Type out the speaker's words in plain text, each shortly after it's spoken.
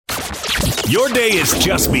Your day has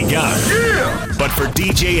just begun. Yeah! But for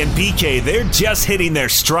DJ and PK, they're just hitting their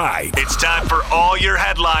stride. It's time for all your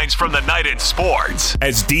headlines from the night in sports.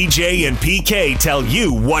 As DJ and PK tell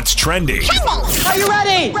you what's trending. Are you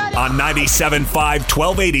ready? On 97.5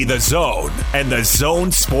 1280 The Zone and The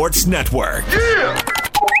Zone Sports Network. Yeah!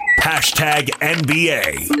 Hashtag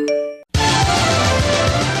NBA.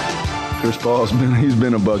 Chris Paul's he's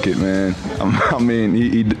been a bucket, man. I mean,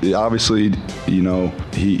 he obviously,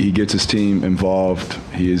 he gets his team involved.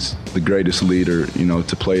 He is the greatest leader,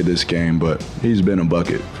 to play this game, but he's been a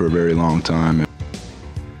bucket for a very long time.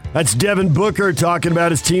 That's Devin Booker talking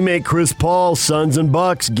about his teammate Chris Paul. Suns and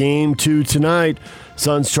Bucks, game 2 tonight.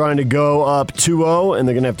 Suns trying to go up 2-0, and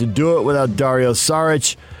they're going to have to do it without Dario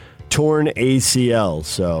Saric, torn ACL.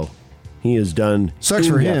 So he is done. Sucks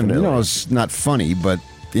for him. It's not funny, but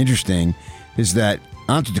interesting is that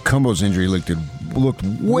Antetokounmpo's injury looked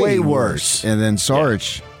way worse. And then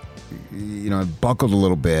Saric, buckled a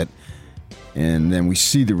little bit. And then we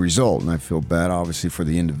see the result, and I feel bad, obviously, for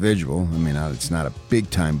the individual. I mean, it's not a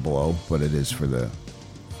big-time blow, but it is for the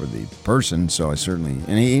person. So I certainly –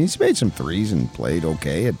 and he's made some threes and played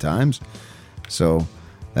okay at times. So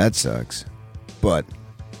that sucks. But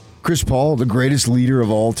Chris Paul, the greatest leader of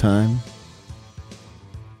all time?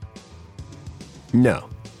 No.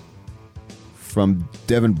 From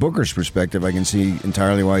Devin Booker's perspective, I can see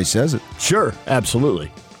entirely why he says it. Sure, absolutely.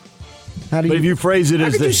 But if you phrase it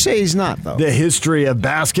as you say he's not, though? The history of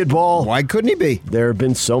basketball. Why couldn't he be? There have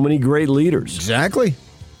been so many great leaders. Exactly.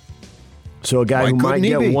 So a guy who might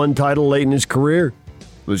get one title late in his career.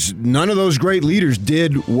 None of those great leaders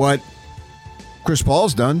did what Chris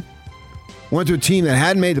Paul's done. Went to a team that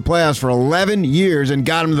hadn't made the playoffs for 11 years and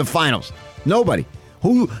got him to the finals. Nobody.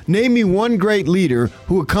 Name me one great leader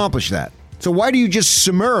who accomplished that. So why do you just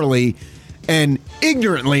summarily and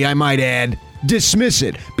ignorantly, I might add, dismiss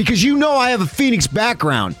it? Because I have a Phoenix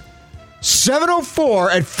background.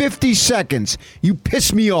 7:04 at 50 seconds. You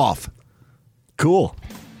piss me off. Cool.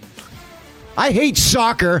 I hate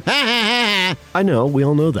soccer. I know. We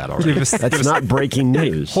all know that already. That's not breaking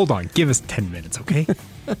news. Hey, hold on. Give us 10 minutes, okay?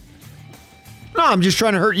 No, I'm just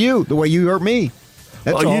trying to hurt you the way you hurt me.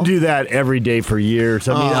 That's all. You do that every day for years.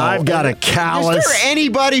 I mean, I've got a callus. Is there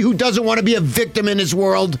anybody who doesn't want to be a victim in this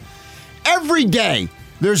world? Every day,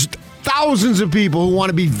 there's thousands of people who want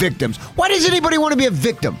to be victims. Why does anybody want to be a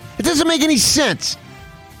victim? It doesn't make any sense.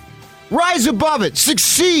 Rise above it.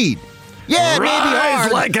 Succeed. Yeah, maybe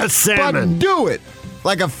hard, like a salmon. But do it.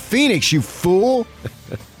 Like a phoenix, you fool.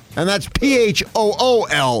 And that's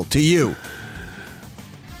PHOOL to you.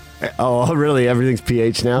 Oh, really? Everything's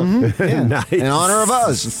PH now? Mm-hmm. Yeah. Nice. In honor of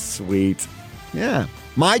us. Sweet. Yeah.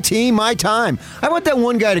 My team, my time. I want that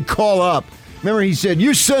one guy to call up. Remember he said,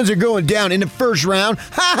 your Suns are going down in the first round.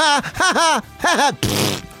 Ha, ha, ha, ha,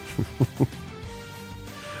 ha.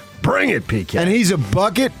 Bring it, PK. And he's a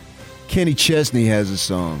bucket. Kenny Chesney has a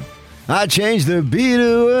song. I changed the beat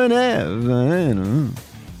of an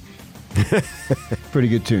F. Pretty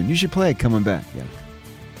good tune. You should play it coming back. Yeah.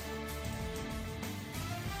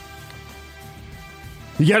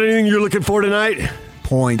 You got anything you're looking for tonight?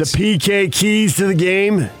 Points. The PK keys to the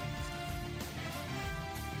game?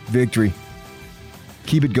 Victory.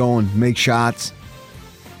 Keep it going. Make shots.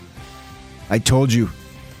 I told you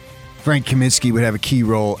Frank Kaminsky would have a key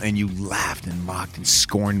role, and you laughed and mocked and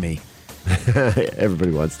scorned me.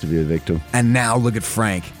 Everybody wants to be a victim. And now look at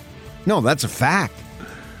Frank. No, that's a fact.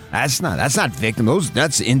 That's not victim.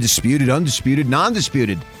 That's indisputed, undisputed,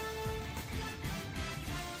 non-disputed.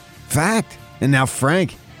 Fact. And now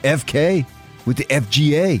Frank, FK, with the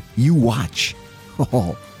FGA. You watch.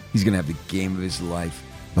 Oh, he's going to have the game of his life.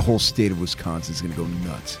 The whole state of Wisconsin is going to go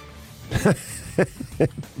nuts.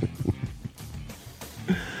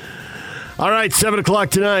 All right, 7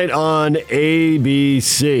 o'clock tonight on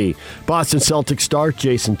ABC. Boston Celtics star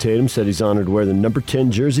Jason Tatum said he's honored to wear the number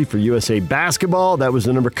 10 jersey for USA Basketball. That was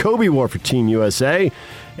the number Kobe wore for Team USA.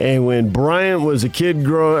 And when Tatum was a kid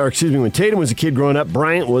growing up,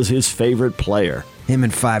 Bryant was his favorite player. Him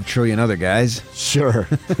and 5 trillion other guys. Sure.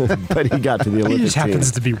 But he got to the Olympic team. He just happens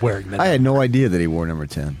to be wearing that. I had no idea that he wore number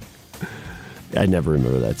 10. I never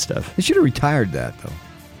remember that stuff. They should have retired that, though.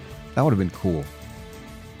 That would have been cool.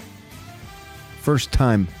 First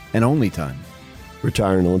time and only time.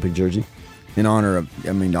 Retire an Olympic jersey? In honor of,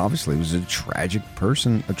 obviously, it was a tragic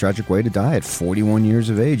way to die at 41 years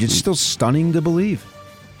of age. It's still stunning to believe.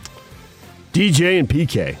 DJ and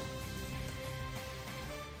PK.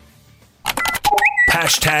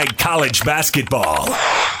 Hashtag college basketball.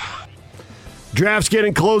 Draft's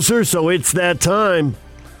getting closer, so it's that time.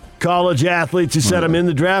 College athletes who said I'm in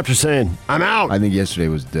the draft are saying, I'm out. I think yesterday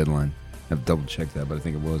was the deadline. I have to double check that, but I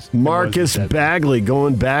think it was. Marcus Bagley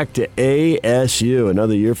going back to ASU.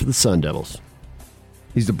 Another year for the Sun Devils.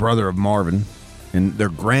 He's the brother of Marvin, and their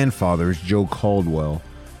grandfather is Joe Caldwell,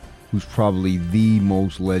 who's probably the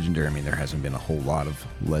most legendary. I mean, there hasn't been a whole lot of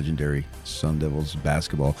legendary Sun Devils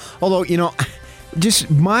basketball. Although, just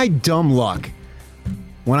my dumb luck.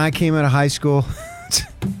 When I came out of high school,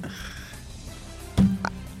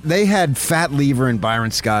 they had Fat Lever and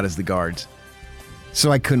Byron Scott as the guards. So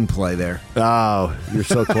I couldn't play there. Oh, you're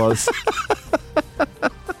so close.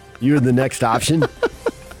 You're the next option.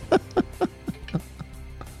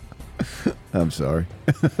 I'm sorry.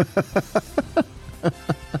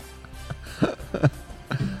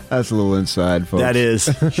 That's a little inside, folks. That is.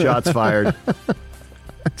 Shots fired.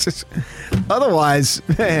 Otherwise,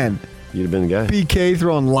 man. You'd have been the guy. PK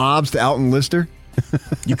throwing lobs to Alton Lister.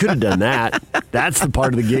 You could have done that. That's the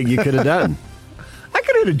part of the gig you could have done. I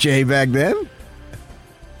could have hit a J back then.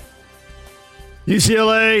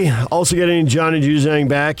 UCLA also getting Johnny Juzang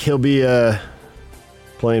back. He'll be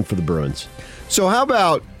playing for the Bruins. So how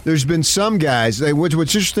about there's been some guys. What's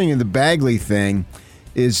interesting in the Bagley thing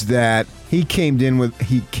is that he came in with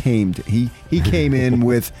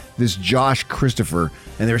this Josh Christopher,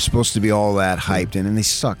 and they were supposed to be all that hyped, and they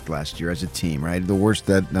sucked last year as a team, right? The worst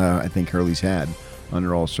that I think Hurley's had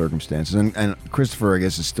under all circumstances. And Christopher, I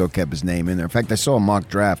guess, has still kept his name in there. In fact, I saw a mock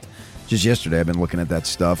draft just yesterday. I've been looking at that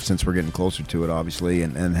stuff since we're getting closer to it, obviously,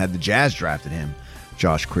 and had the Jazz drafted him.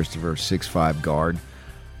 Josh Christopher, 6'5" guard,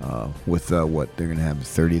 with what they're going to have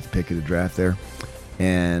the 30th pick of the draft there.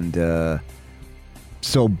 And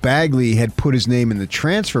so Bagley had put his name in the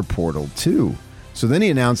transfer portal, too. So then he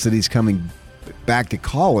announced that he's coming back to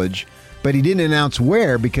college, but he didn't announce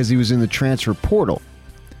where because he was in the transfer portal.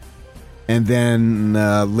 And then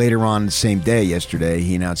later on the same day, yesterday,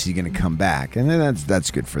 he announced he's going to come back. And then that's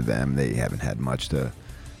good for them. They haven't had much to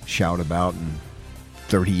shout about in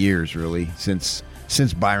 30 years, really, since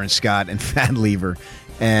Byron Scott and Fat Lever.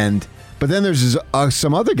 But then there's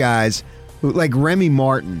some other guys, like Remy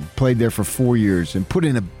Martin, played there for 4 years and put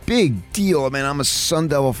in a big deal. I mean, I'm a Sun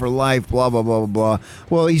Devil for life, blah, blah, blah, blah, blah.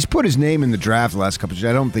 Well, he's put his name in the draft the last couple of years.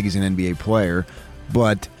 I don't think he's an NBA player,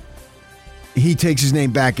 but he takes his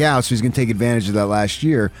name back out, so he's going to take advantage of that last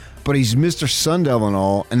year. But he's Mr. Sun Devil and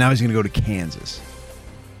all, and now he's going to go to Kansas.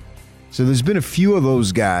 So there's been a few of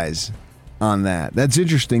those guys on that. That's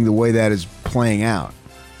interesting, the way that is playing out.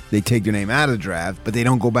 They take their name out of the draft, but they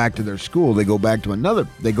don't go back to their school. They go to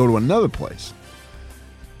another place.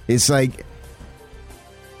 It's like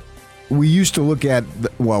we used to look at,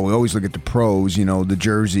 we always look at the pros, the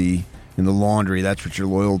jersey and the laundry. That's what you're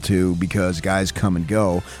loyal to because guys come and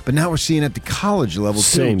go. But now we're seeing at the college level,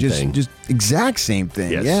 same too. thing. Just exact same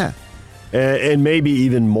thing. Yes. Yeah. And maybe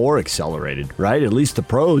even more accelerated, right? At least the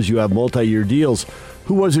pros, you have multi-year deals.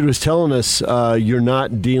 Who was it who was telling us you're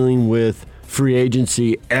not dealing with free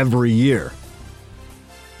agency every year?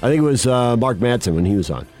 I think it was Mark Madsen when he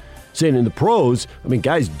was on. Saying in the pros, I mean,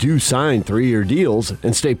 guys do sign 3-year deals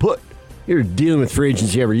and stay put. You're dealing with free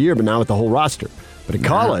agency every year, but not with the whole roster. But at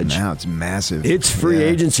college, now it's massive. It's free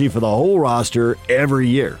agency for the whole roster every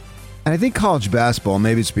year. And I think college basketball,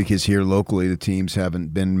 maybe it's because here locally the teams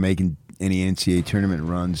haven't been making any NCAA tournament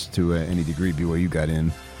runs to any degree. BYU got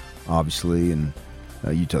in, obviously, and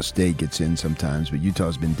Utah State gets in sometimes, but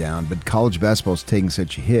Utah's been down. But college basketball's taking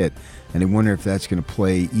such a hit, and I wonder if that's going to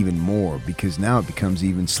play even more because now it becomes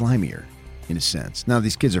even slimier in a sense. Now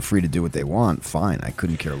these kids are free to do what they want. Fine, I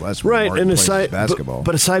couldn't care less. Right, and aside basketball.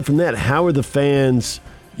 But aside from that, how are the fans?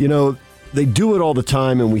 They do it all the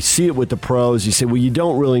time, and we see it with the pros. You say, well, you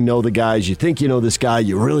don't really know the guys. You think you know this guy.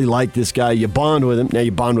 You really like this guy. You bond with him. Now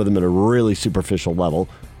you bond with him at a really superficial level.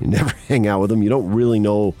 You never hang out with them. You don't really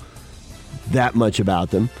know that much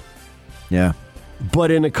about them. Yeah.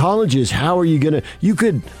 But in the colleges, how are you going to... You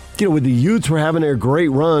could... with the youths were having their great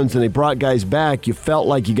runs and they brought guys back, you felt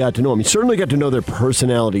like you got to know them. You certainly got to know their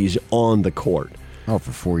personalities on the court. Oh,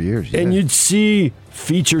 for 4 years, yeah. And you'd see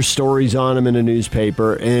feature stories on them in a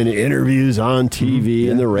newspaper and interviews on TV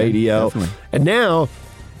and the radio. Definitely. And now,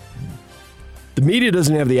 the media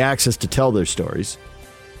doesn't have the access to tell their stories.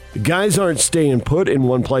 The guys aren't staying put in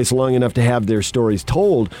one place long enough to have their stories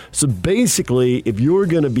told. So basically, if you're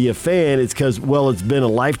going to be a fan, it's because, it's been a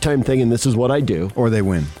lifetime thing and this is what I do. Or they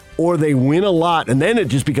win. Or they win a lot, and then it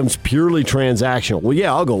just becomes purely transactional. Well,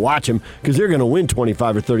 yeah, I'll go watch them because they're going to win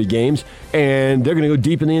 25 or 30 games, and they're going to go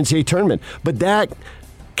deep in the NCAA tournament. But that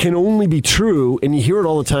can only be true, and you hear it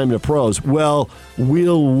all the time in the pros. Well,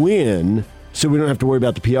 we'll win, so we don't have to worry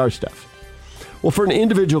about the PR stuff. Well, for an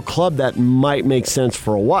individual club, that might make sense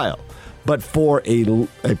for a while. But for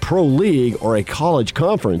a pro league or a college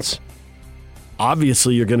conference,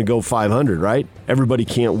 obviously you're going to go 500, right? Everybody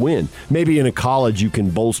can't win. Maybe in a college you can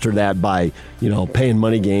bolster that by, paying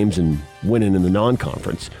money games and winning in the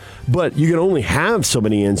non-conference. But you can only have so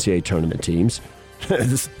many NCAA tournament teams.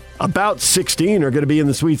 About 16 are going to be in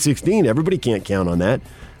the Sweet 16. Everybody can't count on that.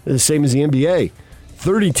 The same as the NBA.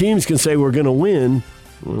 30 teams can say we're going to win.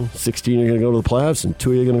 Well, 16 are going to go to the playoffs and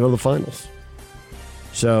 2 are going to go to the finals.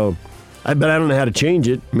 So, but I don't know how to change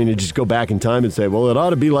it. I mean, to just go back in time and say, well, it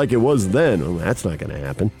ought to be like it was then. Well, that's not going to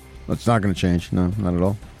happen. It's not going to change. No, not at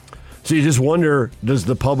all. So you just wonder, does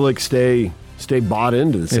the public stay bought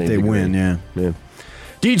into the same if they degree? win, yeah.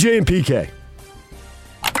 DJ and PK.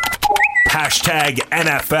 Hashtag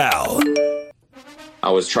NFL.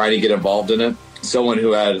 I was trying to get involved in it. Someone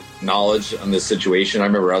who had knowledge on this situation. I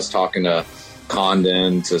remember us talking to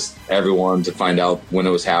Condon, to everyone to find out when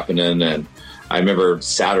it was happening. And I remember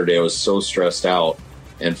Saturday, I was so stressed out.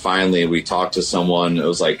 And finally, we talked to someone. It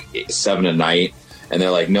was like 7 at night. And they're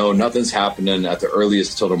like, no, nothing's happening at the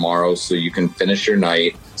earliest till tomorrow, so you can finish your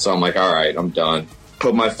night. So I'm like, all right, I'm done.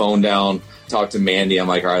 Put my phone down, talk to Mandy. I'm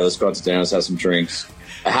like, all right, let's go out to dinner, let's have some drinks.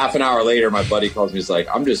 A half an hour later, my buddy calls me. He's like,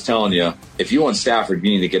 I'm just telling you, if you want Stafford,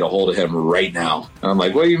 you need to get a hold of him right now. And I'm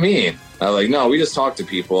like, what do you mean? I'm like, no, we just talk to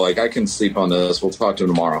people. Like, I can sleep on this. We'll talk to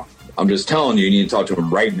him tomorrow. I'm just telling you, you need to talk to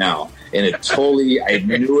him right now. And it totally, I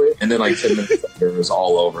knew it. And then like 10 minutes later, it was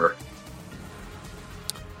all over.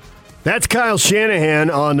 That's Kyle Shanahan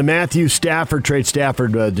on the Matthew Stafford trade.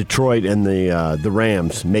 Stafford, Detroit, and the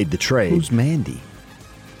Rams made the trade. Who's Mandy?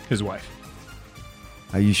 His wife.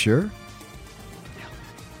 Are you sure?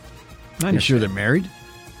 Are you sure they're married?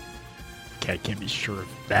 I can't be sure of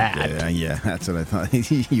that. Yeah, that's what I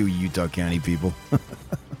thought. You Utah County people.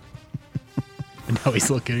 Now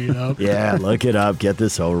he's looking it up. Yeah, look it up. Get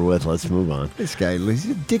this over with. Let's move on. This guy, he's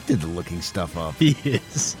addicted to looking stuff up. He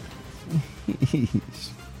is.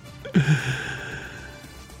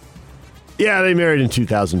 Yeah, they married in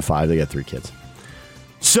 2005. They got 3 kids.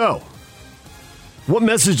 So, what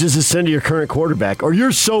message does this send to your current quarterback? Or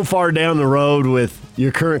you're so far down the road with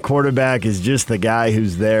your current quarterback is just the guy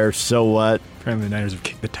who's there, so what? Apparently the Niners have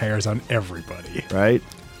kicked the tires on everybody. Right?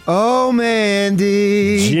 Oh,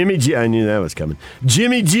 Mandy. Jimmy G. I knew that was coming.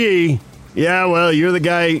 Jimmy G. Yeah, well, you're the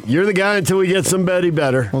guy. You're the guy until we get somebody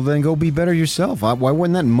better. Well, then go be better yourself. Why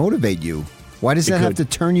wouldn't that motivate you? Why does that have to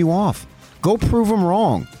turn you off? Go prove them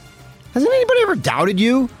wrong. Hasn't anybody ever doubted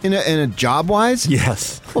you in a job-wise?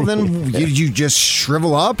 Yes. Well, then did you just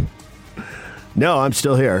shrivel up? No, I'm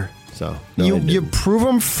still here. So no, you prove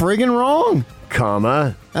them friggin' wrong.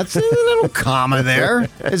 Comma. That's a little comma there.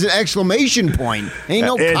 There's an exclamation point. Ain't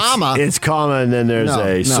no comma. It's comma, and then there's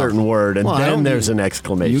a certain word, and then there's an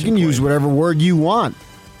exclamation You can point. use whatever word you want.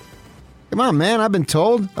 Come on, man. I've been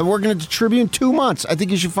told. I'm working at the Tribune 2 months. I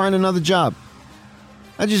think you should find another job.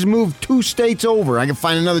 I just moved 2 states over. I can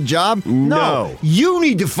find another job? No. You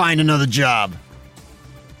need to find another job.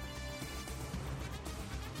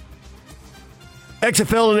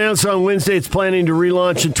 XFL announced on Wednesday it's planning to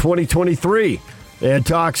relaunch in 2023. They had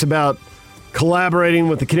talks about collaborating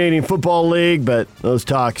with the Canadian Football League, but those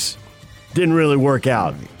talks didn't really work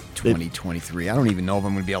out. 2023. I don't even know if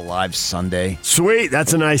I'm going to be alive Sunday. Sweet.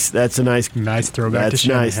 That's a nice Nice throwback to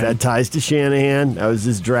Shanahan. Nice. That ties to Shanahan. That was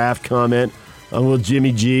his draft comment. Will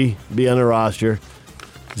Jimmy G be on the roster?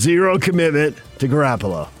 0 commitment to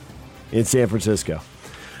Garoppolo in San Francisco.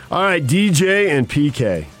 All right, DJ and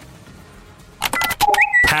PK.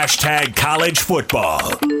 Hashtag college football.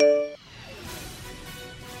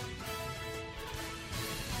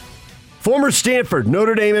 Former Stanford,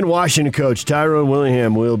 Notre Dame, and Washington coach Tyrone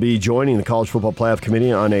Willingham will be joining the College Football Playoff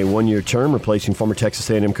Committee on a 1-year term, replacing former Texas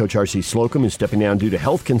A&M coach R.C. Slocum, who's stepping down due to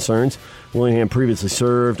health concerns. Willingham previously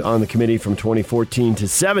served on the committee from 2014 to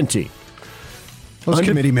 17. Those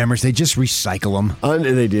committee members, they just recycle them.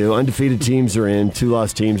 They do. Undefeated teams are in. 2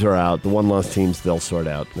 lost teams are out. The 1 lost teams, they'll sort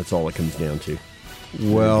out. That's all it comes down to.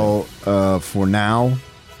 Well, for now,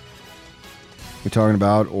 we're talking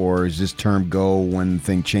about, or is this term go when the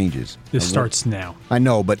thing changes? This starts now. I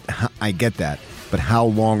know, but I get that. But how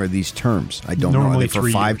long are these terms? I don't know. Are they for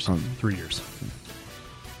 3 5 years. 3 years.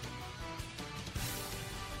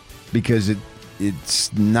 Because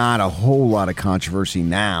it's not a whole lot of controversy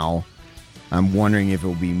now. I'm wondering if it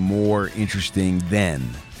will be more interesting then.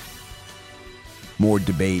 More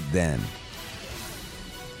debate then.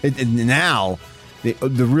 And now,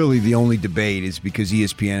 the only debate is because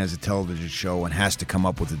ESPN has a television show and has to come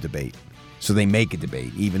up with a debate. So they make a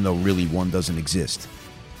debate, even though really one doesn't exist.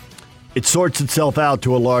 It sorts itself out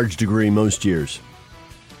to a large degree most years.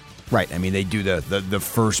 Right. I mean, they do the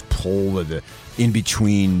first poll of the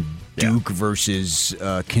in-between Duke versus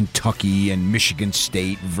Kentucky and Michigan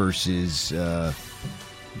State versus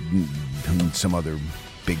some other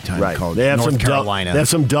big-time college. They have North some Carolina. They have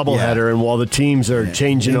some doubleheader, and while the teams are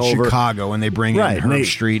changing over. Chicago, and they bring in Herb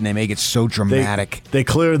Street, and they make it so dramatic. They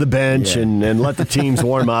clear the bench and let the teams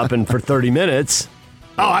warm up, and for 30 minutes...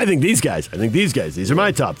 Oh, I think these guys. These are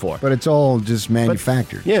my top 4. But it's all just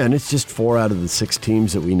manufactured. And it's just 4 out of the 6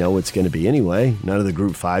 teams that we know it's going to be anyway. None of the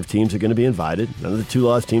Group 5 teams are going to be invited. None of the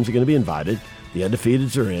 2-loss teams are going to be invited. The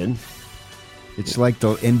undefeateds are in. It's like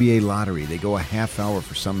the NBA lottery. They go a half hour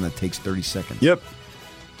for something that takes 30 seconds. Yep.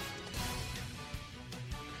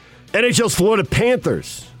 NHL's Florida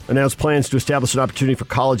Panthers announced plans to establish an opportunity for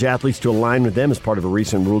college athletes to align with them as part of a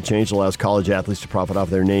recent rule change that allows college athletes to profit off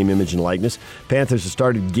their name, image, and likeness. Panthers have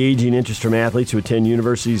started gauging interest from athletes who attend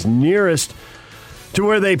universities nearest to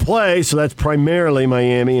where they play, so that's primarily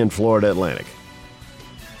Miami and Florida Atlantic.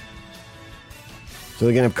 So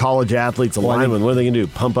they're going to have college athletes align with. What are they going to do?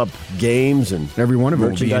 Pump up games and every one of them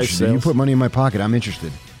will be interested. Sales? You put money in my pocket, I'm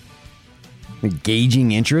interested.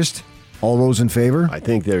 Gauging interest? All those in favor? I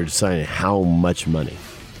think they're deciding how much money.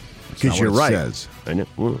 Because you're right. Says. I know.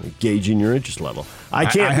 Well, gauging your interest level. I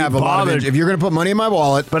can't have be bothered. A lot of if you're going to put money in my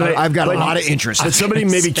wallet, but I've got a lot of interest. But somebody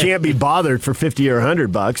maybe can't be bothered for $50 or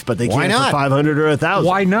 $100, but they Why can not? for $500 or $1,000.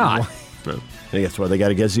 Why not? Well, I guess what they got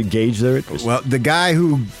to gauge their interest. Well, the guy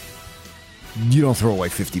who you don't throw away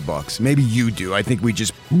 $50. Maybe you do. I think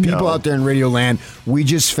people out there in Radio Land, we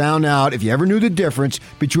just found out. If you ever knew the difference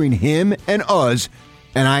between him and us,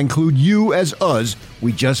 and I include you as us,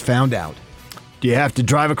 we just found out. Do you have to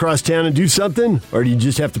drive across town and do something? Or do you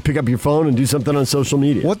just have to pick up your phone and do something on social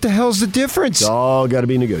media? What the hell's the difference? It's all got to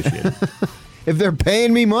be negotiated. If they're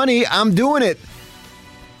paying me money, I'm doing it.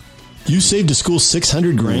 You saved a school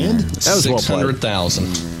 $600,000? That was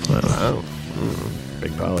 $600,000. Wow.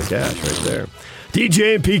 Big pile of cash right there.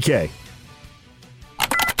 DJ and PK.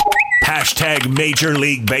 Hashtag Major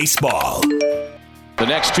League Baseball. The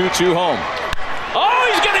next 2-2 home. Oh,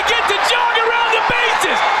 he's going to get to jog around the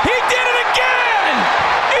bases. He did it again.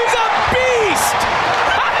 He's a beast.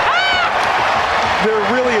 There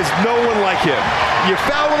really is no one like him. You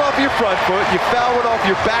foul it off your front foot, you foul it off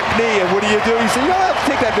your back knee, and what do? You say, you don't have to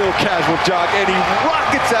take that little casual jog, and he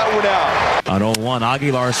rockets that one out. On 0-1,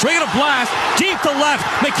 Aguilar swinging a blast, deep to left,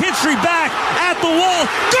 McKinstry back, at the wall,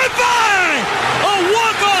 goodbye! A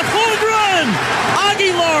walk-off home run!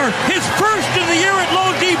 Aguilar, his first of the year at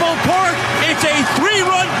Lone Depot Park, it's a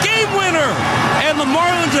 3-run game winner! And the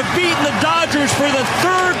Marlins have beaten the Dodgers for the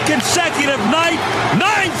 3rd consecutive night,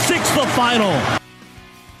 9-6 the final.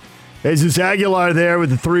 Jesus Aguilar there with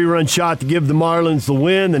the 3-run shot to give the Marlins the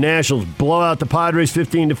win. The Nationals blow out the Padres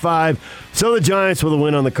 15-5. So the Giants, with a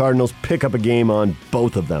win on the Cardinals, pick up a game on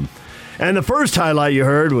both of them. And the first highlight you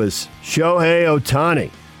heard was Shohei Ohtani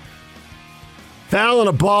fouling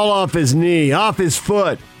a ball off his knee, off his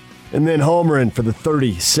foot, and then homering for the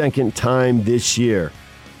 32nd time this year,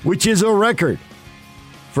 which is a record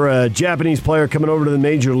for a Japanese player coming over to the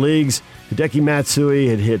major leagues. Hideki Matsui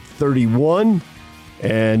had hit 31.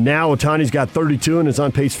 And now Ohtani's got 32 and is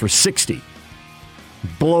on pace for 60.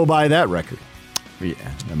 Blow by that record. Yeah,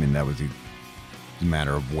 I mean, that was a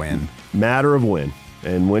matter of when. Matter of when.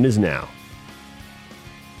 And when is now.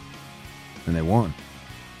 And they won.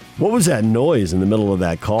 What was that noise in the middle of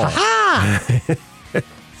that call?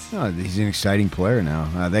 No, he's an exciting player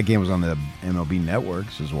now. That game was on the MLB Network,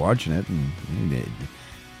 so I was watching it, and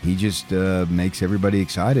he just makes everybody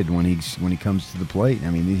excited when he comes to the plate. I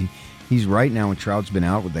mean, he's right now when Trout's been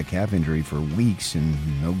out with that calf injury for weeks, and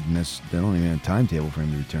they don't even have a timetable for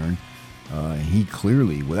him to return. He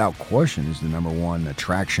clearly, without question, is the number one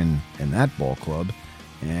attraction in that ball club,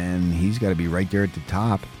 and he's got to be right there at the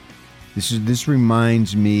top. This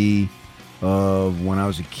reminds me of when I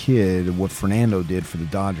was a kid, what Fernando did for the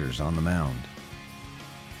Dodgers on the mound.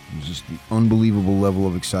 It was just the unbelievable level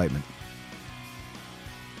of excitement.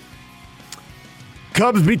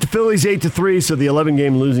 Cubs beat the Phillies 8-3, so the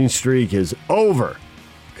 11-game losing streak is over.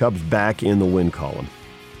 Cubs back in the win column.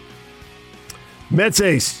 Mets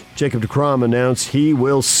ace Jacob deGrom announced he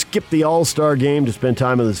will skip the All-Star game to spend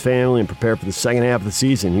time with his family and prepare for the second half of the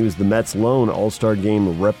season. He was the Mets' lone All-Star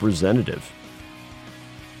game representative.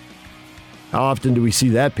 How often do we see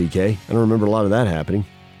that, PK? I don't remember a lot of that happening.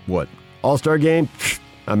 What? All-Star game?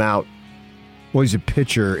 I'm out. Well, he's a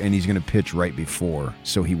pitcher, and he's going to pitch right before,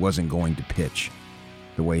 so he wasn't going to pitch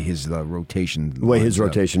the way his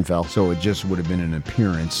rotation fell. So it just would have been an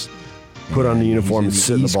appearance. Put on the uniform and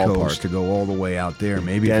sit in the ballpark. To go all the way out there.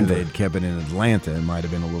 Maybe Denver. if they had kept it in Atlanta, it might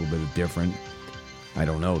have been a little bit different. I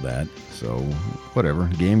don't know that. So, whatever.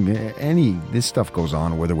 This stuff goes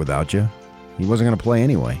on with or without you. He wasn't going to play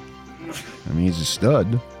anyway. I mean, he's a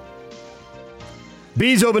stud.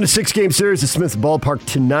 Bees open a 6-game series at Smith Ballpark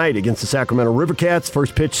tonight against the Sacramento River Cats.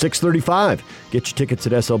 First pitch, 6:35. Get your tickets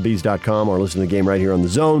at slbs.com or listen to the game right here on The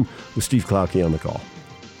Zone with Steve Klauke on the call.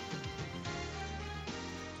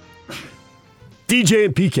 DJ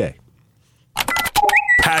and PK.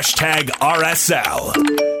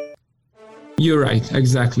 #RSL. You're right,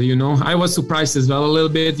 exactly. I was surprised as well a little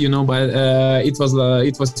bit, but it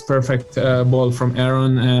was perfect ball from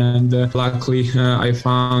Aaron, and luckily I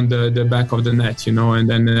found the back of the net, and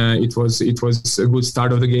then it was a good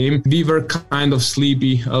start of the game. We were kind of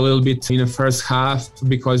sleepy a little bit in the first half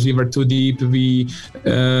because we were too deep.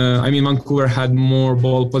 Vancouver had more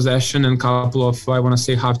ball possession and a couple of, I want to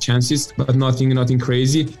say, half chances, but nothing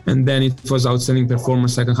crazy. And then it was outstanding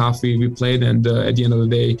performance. Second half we played, and at the end of the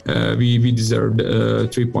day, we deserved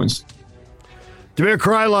 3 points. Damir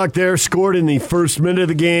Kreilach there scored in the first minute of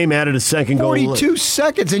the game, added a second goal. 42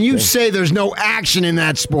 seconds, and you say there's no action in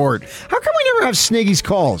that sport. How come we never have Sniggy's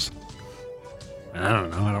calls? I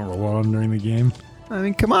don't know. I don't roll on during the game. I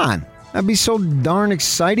mean, come on. That'd be so darn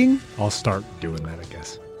exciting. I'll start doing that, I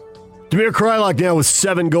guess. Damir Kreilach now with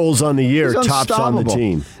 7 goals on the year, tops on the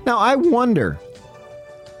team. Now, I wonder,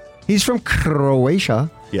 he's from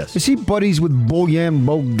Croatia. Yes. Is he buddies with Bojan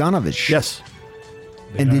Bogdanovic? Yes.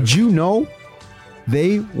 And did you know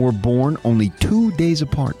they were born only 2 days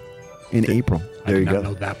apart in April? There you go. I did not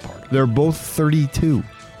know that part. They're both 32.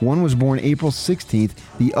 One was born April 16th.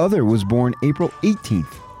 The other was born April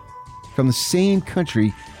 18th. From the same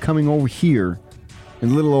country, coming over here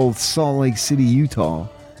in little old Salt Lake City, Utah,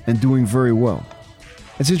 and doing very well.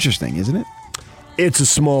 It's interesting, isn't it? It's a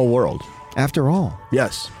small world. After all.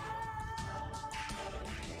 Yes.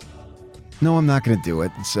 No, I'm not going to do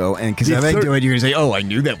it. So, and because if I do it, you're going to say, "Oh, I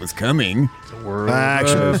knew that was coming." It's a world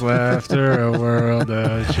of laughter, a world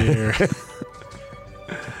of cheer.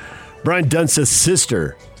 Brian Dunst's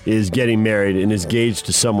sister is getting married and is engaged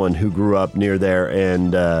to someone who grew up near there,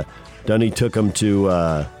 and Dunny took him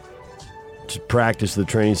to practice the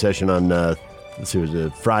training session on. Let's see, it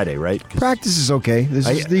was Friday, right? Practice is okay. This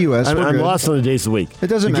is the U.S. I'm lost on the days of the week. It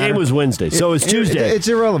doesn't matter. The game was Wednesday, so it's Tuesday. It's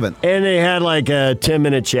irrelevant. And they had like a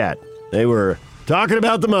 10-minute chat. They were talking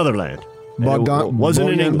about the motherland. Wasn't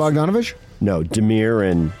in English. Bogdanovic? No,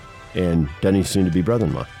 Damir and Denny's soon-to-be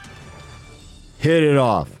brother-in-law. Hit it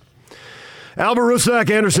off. Albert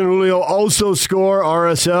Rusnak, Anderson Julio also score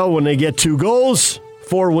RSL when they get 2 goals,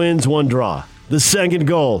 4 wins, 1 draw. The second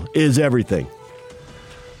goal is everything.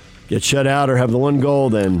 Get shut out or have the 1 goal,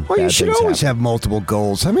 then well, you should always have multiple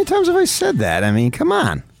goals. How many times have I said that? I mean, come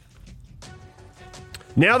on.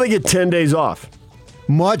 Now they get 10 days off.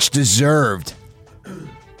 Much deserved.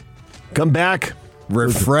 Come back.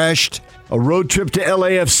 Refreshed. A road trip to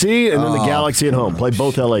LAFC and then the Galaxy at home. Play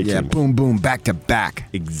both LA teams. Yeah, boom, boom, back to back.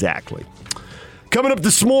 Exactly. Coming up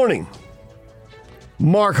this morning,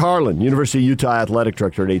 Mark Harlan, University of Utah Athletic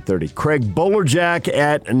Director at 8:30. Craig Bolerjack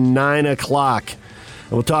at 9 o'clock.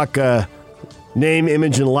 And we'll talk name,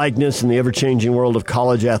 image, and likeness in the ever-changing world of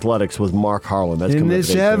college athletics with Mark Harlan. That's in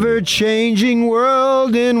this ever-changing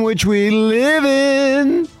world in which we live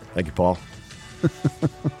in. Thank you, Paul.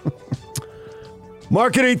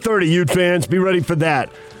 Mark at 8:30, Ute fans. Be ready for that.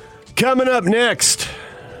 Coming up next,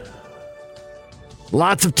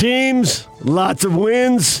 lots of teams, lots of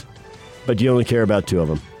wins, but you only care about 2 of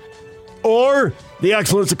them. Or the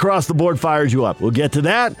excellence across the board fires you up. We'll get to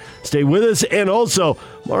that. Stay with us. And also,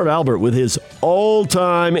 Marv Albert with his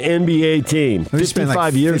all-time NBA team.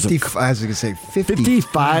 55 years. I was going to say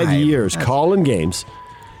 55 years calling games.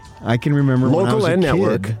 I can remember local when I was and a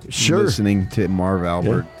network. Kid listening to Marv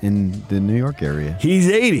Albert in the New York area. He's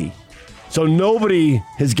 80. So nobody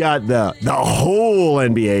has got the whole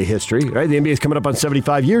NBA history, right? The NBA is coming up on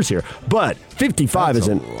 75 years here. But 55 is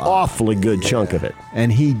an awfully good chunk of it.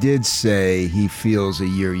 And he did say he feels a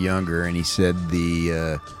year younger, and he said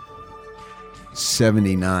the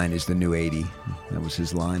 79 is the new 80. That was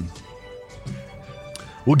his line.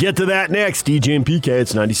 We'll get to that next. DJ and PK,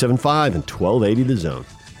 it's 97.5 and 1280 The Zone.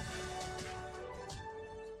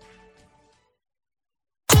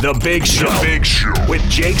 The Big Show with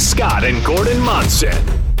Jake Scott and Gordon Monson.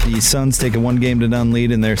 The Suns take a 1-game-to-none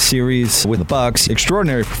lead in their series with the Bucks.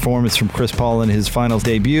 Extraordinary performance from Chris Paul in his finals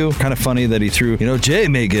debut. Kind of funny that he threw, Jay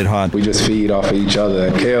may get hot. We just feed off of each other.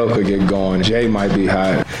 Kale could get going. Jay might be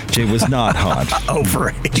hot. Jay was not hot. Over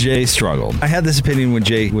it. Jay struggled. I had this opinion when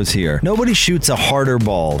Jay was here. Nobody shoots a harder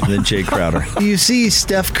ball than Jay Crowder. You see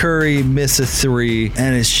Steph Curry miss a 3,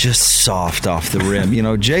 and it's just soft off the rim.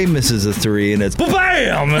 Jay misses a 3, and it's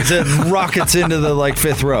BAM! It rockets into the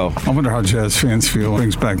 5th row. I wonder how Jazz fans feel.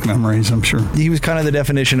 Brings back throwback memories, I'm sure. He was kind of the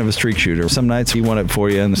definition of a streak shooter. Some nights he won it for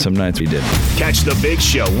you, and some nights he didn't. Catch the Big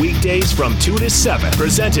Show weekdays from 2 to 7.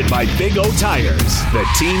 Presented by Big O Tires, the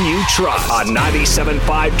team you trust. On 97.5,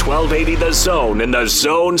 1280 The Zone and the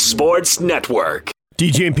Zone Sports Network.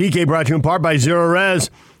 DJ and PK brought to you in part by Zero Res.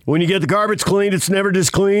 When you get the garbage cleaned, it's never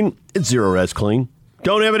just clean. It's Zero Res clean.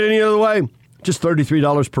 Don't have it any other way. Just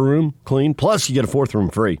 $33 per room clean. Plus, you get a fourth room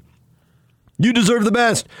free. You deserve the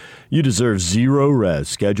best. You deserve Zero Res.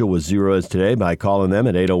 Schedule with Zero Res today by calling them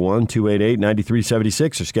at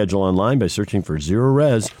 801-288-9376 or schedule online by searching for Zero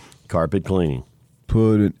Res Carpet Cleaning.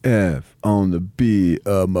 Put an F on the B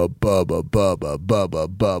of my Bubba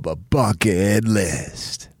bucket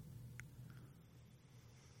list.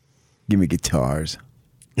 Give me guitars.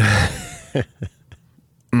 Thinking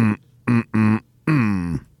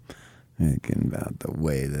about the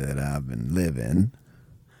way that I've been living.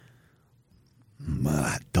 But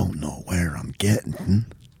I don't know where I'm getting.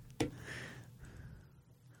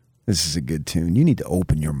 This is a good tune. You need to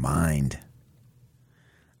open your mind.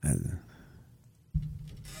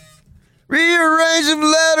 Rearrange some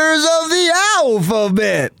letters of the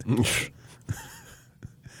alphabet.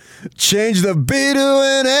 Change the B to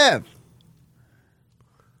an F.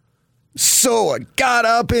 So I got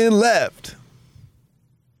up and left.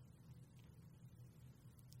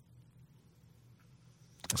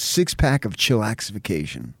 A 6-pack of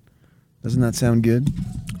chillaxification. Doesn't that sound good?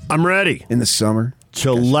 I'm ready. In the summer.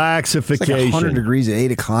 Chillaxification. It's like 100 degrees at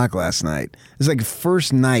 8 o'clock last night. It's like the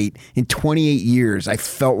first night in 28 years I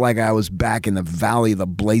felt like I was back in the valley of the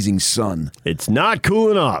blazing sun. It's not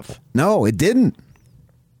cooling off. No, it didn't.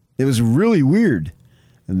 It was really weird.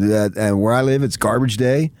 And where I live, it's garbage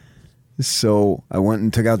day. So I went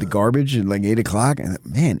and took out the garbage at like 8 o'clock. And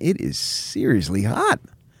man, it is seriously hot.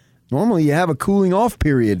 Normally you have a cooling off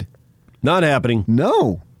period. Not happening.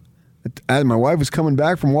 No. As my wife was coming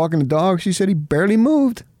back from walking the dog, she said he barely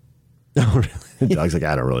moved. Oh, really? The dog's like,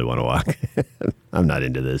 I don't really want to walk. I'm not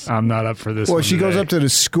into this. I'm not up for this. Well, she goes up to the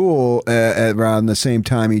school at around the same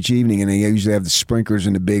time each evening, and they usually have the sprinklers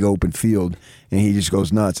in the big open field, and he just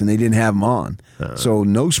goes nuts. And they didn't have them on. So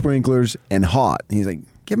no sprinklers and hot. And he's like,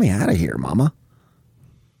 get me out of here, Mama.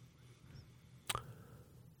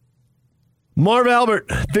 Marv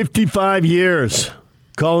Albert, 55 years,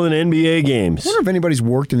 calling NBA games. I wonder if anybody's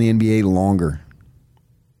worked in the NBA longer.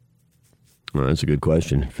 Well, that's a good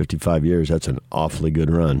question. 55 years, that's an awfully good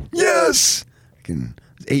run. Yes! I was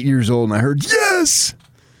 8 years old, and I heard, yes!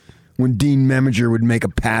 When Dean Meminger would make a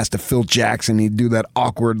pass to Phil Jackson, he'd do that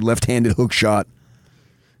awkward left-handed hook shot.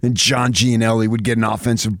 And John Gianelli would get an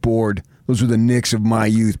offensive board. Those were the Knicks of my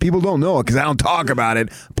youth. People don't know it because I don't talk about it,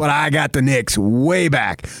 but I got the Knicks way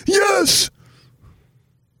back. Yes!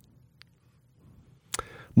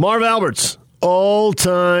 Marv Albert's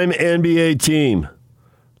all-time NBA team.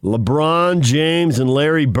 LeBron James and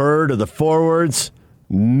Larry Bird are the forwards.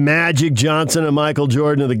 Magic Johnson and Michael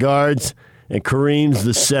Jordan are the guards. And Kareem's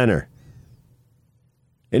the center.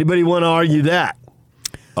 Anybody want to argue that?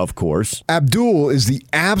 Of course. Abdul is the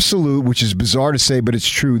absolute, which is bizarre to say, but it's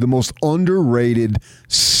true, the most underrated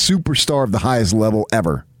superstar of the highest level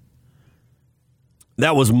ever.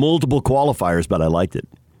 That was multiple qualifiers, but I liked it.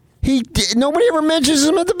 Nobody ever mentions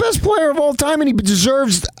him as the best player of all time, and he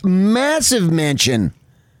deserves massive mention.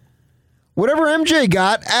 Whatever MJ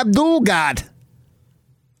got, Abdul got.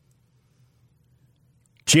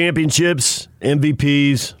 Championships,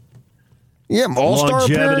 MVPs. Yeah, all-star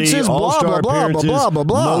appearances, all-star blah, blah, blah, blah,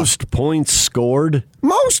 blah. Most points scored. Isn't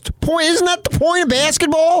that the point of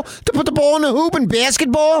basketball? To put the ball in the hoop in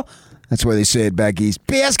basketball? That's why they say it back east.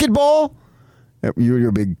 Basketball? You're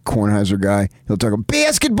a big Kornheiser guy. He'll talk about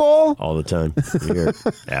basketball. All the time.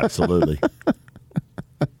 Absolutely.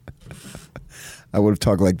 I would have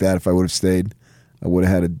talked like that if I would have stayed. I would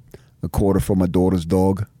have had a quarter for my daughter's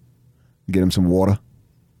dog. Get him some water.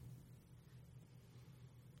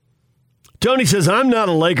 Tony says, I'm not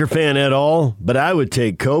a Laker fan at all, but I would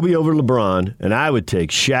take Kobe over LeBron, and I would take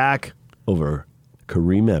Shaq over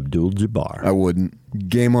Kareem Abdul-Jabbar. I wouldn't.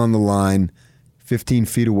 Game on the line, 15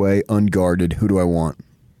 feet away, unguarded. Who do I want?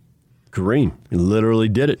 Kareem. He literally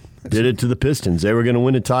did it. Did it to the Pistons. They were going to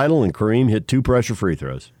win a title, and Kareem hit 2 pressure free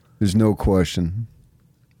throws. There's no question.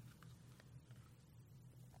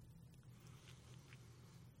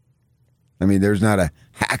 I mean, there's not a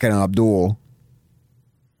hacking Abdul.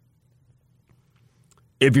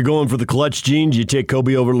 If you're going for the clutch genes, you take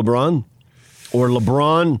Kobe over LeBron. Or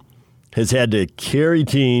LeBron has had to carry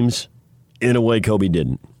teams in a way Kobe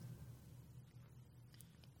didn't.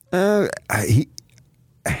 He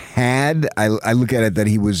had. I look at it that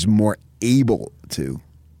he was more able to.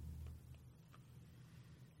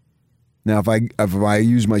 Now, if I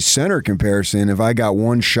use my center comparison, if I got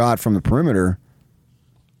one shot from the perimeter,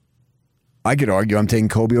 I could argue I'm taking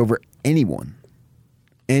Kobe over anyone.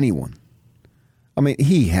 Anyone. I mean,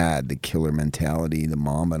 he had the killer mentality, the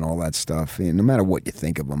Mamba and all that stuff, and no matter what you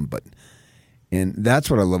think of him. And that's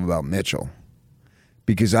what I love about Mitchell.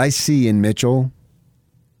 Because I see in Mitchell,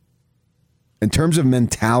 in terms of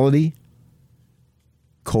mentality,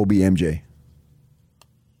 Kobe, MJ.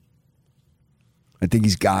 I think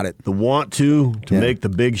he's got it. The want to make the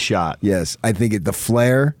big shot. Yes. I think the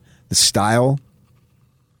flair, the style,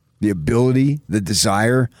 the ability, the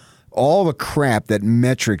desire, all the crap that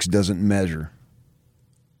metrics doesn't measure.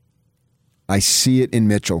 I see it in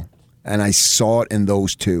Mitchell, and I saw it in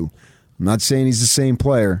those two. I'm not saying he's the same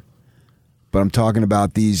player, but I'm talking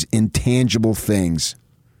about these intangible things.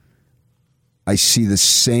 I see the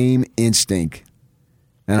same instinct,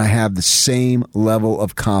 and I have the same level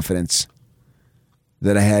of confidence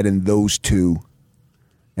that I had in those two.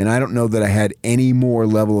 And I don't know that I had any more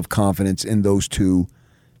level of confidence in those two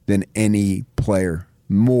than any player.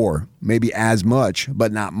 More, maybe as much,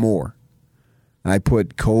 but not more. I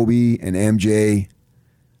put Kobe and MJ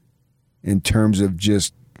in terms of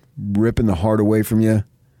just ripping the heart away from you.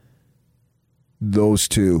 Those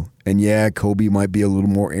two. And yeah, Kobe might be a little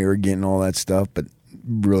more arrogant and all that stuff, but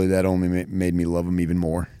really that only made me love him even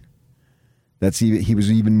more. He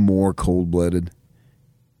was even more cold-blooded.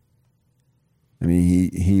 I mean,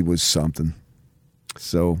 he was something.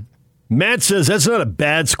 So Matt says that's not a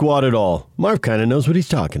bad squad at all. Marv kind of knows what he's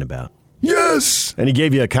talking about. Yes! And he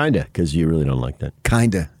gave you a kinda, because you really don't like that.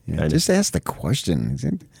 Kinda. Yeah, just ask the question.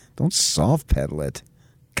 Don't soft pedal it.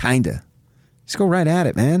 Kinda. Just go right at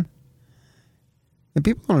it, man. And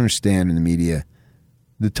people don't understand in the media,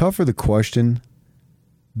 the tougher the question,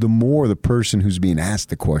 the more the person who's being asked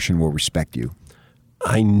the question will respect you.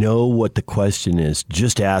 I know what the question is.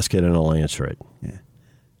 Just ask it and I'll answer it. Yeah.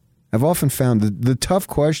 I've often found the tough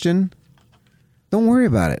question, don't worry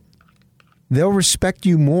about it. They'll respect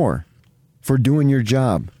you more for doing your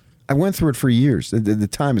job. I went through it for years. The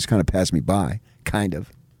time has kind of passed me by. Kind of.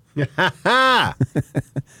 Not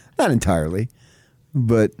entirely.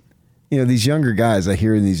 But, these younger guys I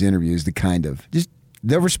hear in these interviews,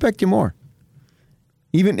 they'll respect you more.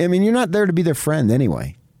 You're not there to be their friend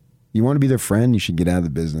anyway. You want to be their friend, you should get out of the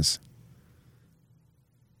business.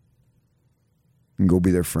 And go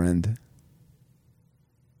be their friend.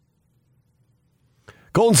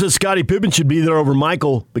 Colton says Scottie Pippen should be there over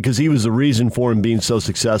Michael because he was the reason for him being so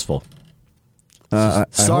successful.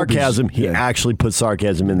 Sarcasm. He actually put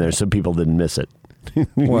sarcasm in there so people didn't miss it.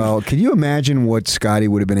 Well, can you imagine what Scottie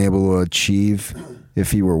would have been able to achieve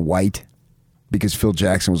if he were white because Phil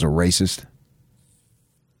Jackson was a racist?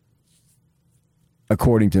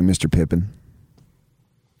 According to Mr. Pippen.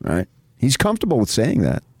 Right? He's comfortable with saying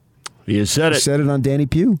that. He has said it. He said it on Danny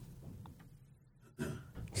Pugh.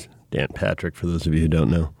 Dan Patrick, for those of you who don't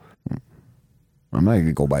know. I'm not going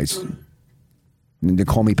to go by... They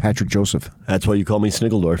call me Patrick Joseph. That's why you call me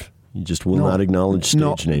Sniggledorf. You just will not acknowledge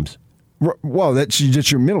stage names. Well, that's just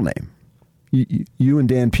your middle name. You and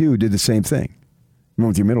Dan Pugh did the same thing. You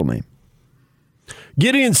went with your middle name.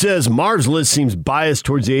 Gideon says Marv's list seems biased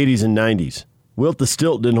towards the 80s and 90s. Wilt the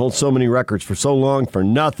Stilt didn't hold so many records for so long for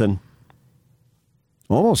nothing.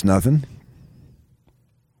 Almost nothing.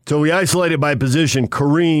 So we isolated by position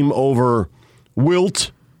Kareem over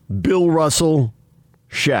Wilt, Bill Russell,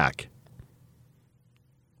 Shaq.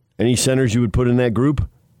 Any centers you would put in that group?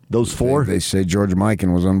 Those four? They say George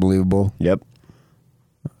Mikan was unbelievable. Yep.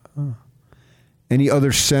 Any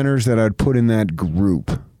other centers that I'd put in that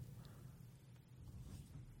group?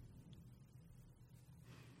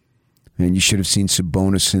 And you should have seen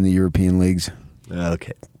Sabonis in the European leagues.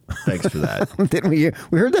 Okay. Thanks for that. Didn't we?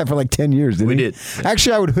 We heard that for like 10 years, didn't we? We did.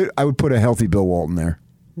 Actually, I would put a healthy Bill Walton there,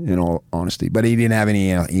 in all honesty. But he didn't have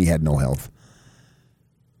any, he had no health.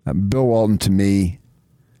 Bill Walton, to me,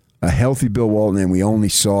 a healthy Bill Walton, and we only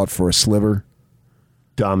saw it for a sliver.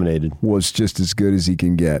 Dominated. Was just as good as he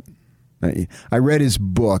can get. I read his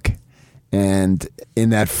book, and in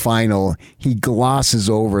that final, he glosses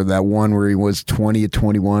over that one where he was 20 at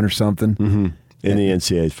 21 or something. Mm-hmm. In the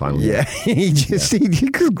NCAA final. Yeah, he just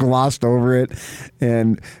glossed over it,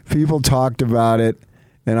 and people talked about it,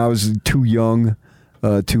 and I was too young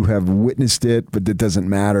to have witnessed it, but that doesn't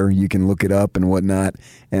matter. You can look it up and whatnot,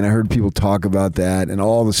 and I heard people talk about that, and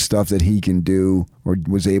all the stuff that he can do or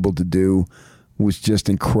was able to do was just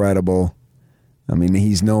incredible. I mean,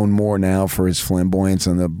 he's known more now for his flamboyance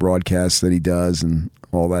on the broadcasts that he does and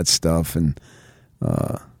all that stuff, and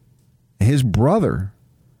his brother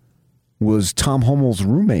was Tom Hummel's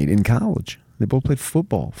roommate in college. They both played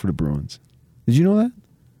football for the Bruins. Did you know that?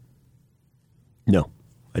 No,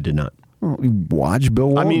 I did not. Well, you watch Bill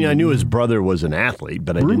Walton. I mean, I knew his brother was an athlete,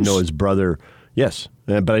 but I didn't know his brother. Yes,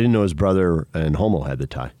 but I didn't know his brother and Homo had the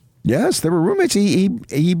tie. Yes, they were roommates.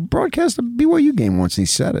 He broadcast a BYU game once, and he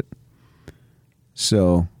said it.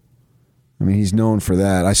 So, I mean, he's known for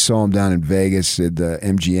that. I saw him down in Vegas at the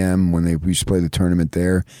MGM when they used to play the tournament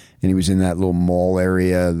there, and he was in that little mall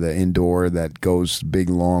area, the indoor that goes big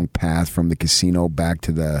long path from the casino back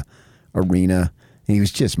to the arena, and he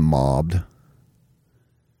was just mobbed.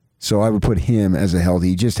 So I would put him as a healthy.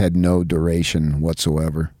 He just had no duration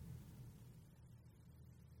whatsoever.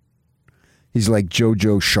 He's like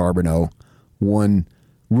JoJo Charbonneau, won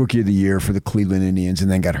Rookie of the Year for the Cleveland Indians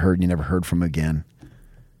and then got hurt and you never heard from him again.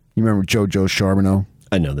 You remember JoJo Charbonneau?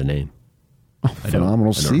 I know the name.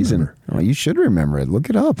 Phenomenal season. Oh, you should remember it. Look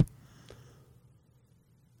it up. How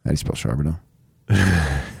do you spell Charbonneau?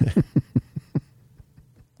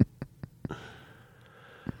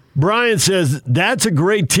 Brian says, that's a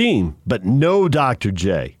great team, but no Dr.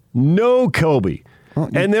 J, no Kobe.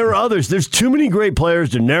 And there are others. There's too many great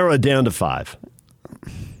players to narrow it down to 5.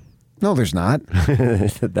 No, there's not.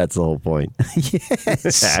 That's the whole point.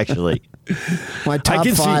 Yes. Actually. My top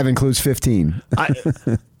 5 includes 15.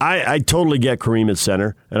 I totally get Kareem at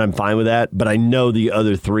center, and I'm fine with that, but I know the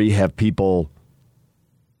other 3 have people,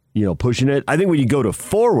 pushing it. I think when you go to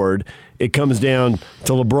forward, it comes down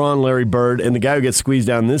to LeBron, Larry Bird, and the guy who gets squeezed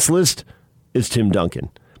down this list is Tim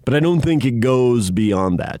Duncan. But I don't think it goes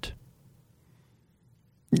beyond that.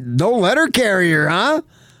 No letter carrier, huh?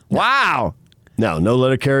 Wow. No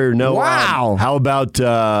letter carrier, no. Wow. How about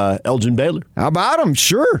Elgin Baylor? How about him?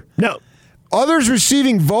 Sure. No. Others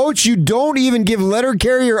receiving votes, you don't even give letter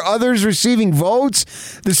carrier others receiving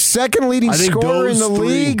votes. The second leading scorer in the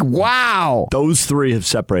league. Wow. Those 3 have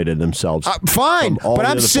separated themselves. Fine, but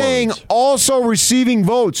I'm saying also receiving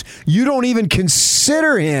votes. You don't even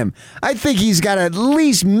consider him. I think he's got to at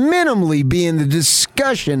least minimally be in the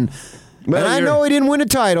discussion. Well, and I know he didn't win a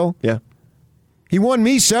title. Yeah. He won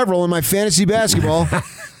me several in my fantasy basketball.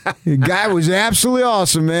 The guy was absolutely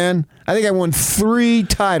awesome, man. I think I won 3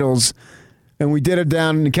 titles. And we did it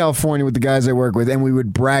down in California with the guys I work with, and we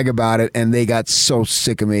would brag about it, and they got so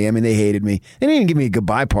sick of me. I mean, they hated me. They didn't even give me a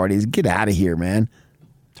goodbye party. Get out of here, man.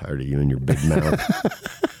 Tired of you and your big mouth.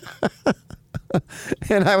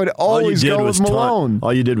 And I would always go with Malone.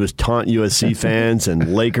 All you did was taunt USC fans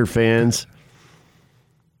and Laker fans.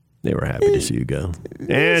 They were happy to see you go.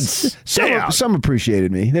 And some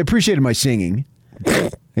appreciated me. They appreciated my singing.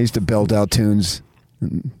 I used to belt out tunes.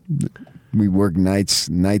 We worked nights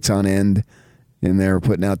on end in there.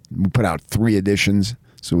 We put out 3 editions,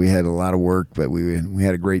 so we had a lot of work, but we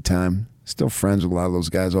had a great time. Still friends with a lot of those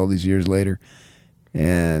guys all these years later.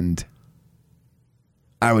 And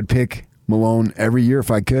I would pick Malone every year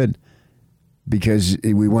if I could, because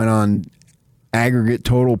we went on aggregate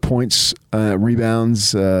total points,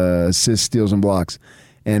 rebounds, assists, steals, and blocks.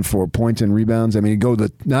 And for points and rebounds, I mean, go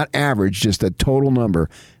not average, just a total number.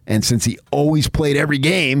 And since he always played every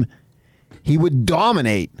game, he would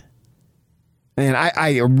dominate. And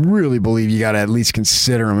I really believe you got to at least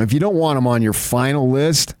consider him. If you don't want him on your final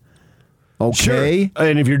list, okay. Sure.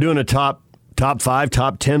 And if you're doing a top 5,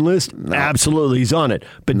 top 10 list, absolutely he's on it.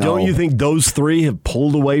 But don't you think those 3 have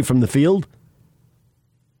pulled away from the field?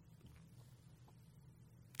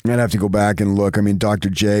 I'd have to go back and look. I mean, Dr.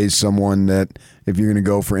 J is someone that, if you're going to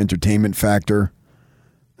go for entertainment factor,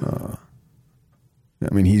 I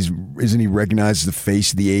mean, isn't he recognized as the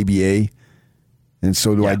face of the ABA? And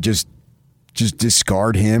so do I just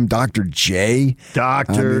discard him? Dr. J?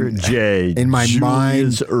 J. In my Julius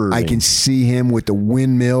mind, Irving. I can see him with the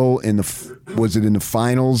windmill in the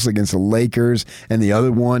finals against the Lakers, and the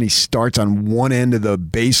other one, he starts on one end of the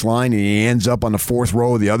baseline and he ends up on the 4th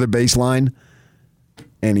row of the other baseline,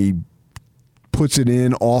 and he puts it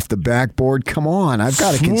in off the backboard. Come on, I've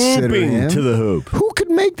got to consider him. To the hoop. Who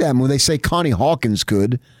could make that? When they say Connie Hawkins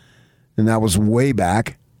could, and that was way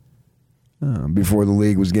back. Before the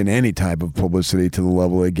league was getting any type of publicity to the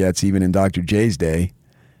level it gets, even in Dr. J's day.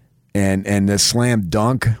 And the slam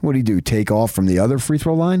dunk, what did he do, take off from the other free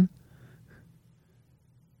throw line?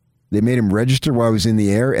 They made him register while he was in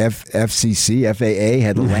the air. FCC, FAA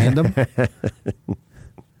had to land him.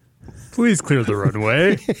 Please clear the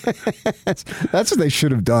runway. That's what they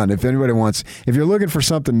should have done. If anybody wants, if you're looking for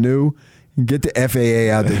something new, get the FAA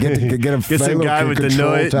out there. Get some guy with the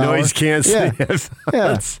noise canceling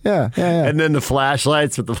headphones. Yeah. And then the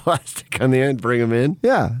flashlights with the plastic on the end, bring them in.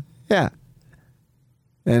 Yeah.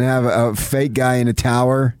 And have a fake guy in a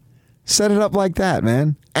tower. Set it up like that,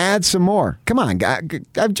 man. Add some more. Come on, guy.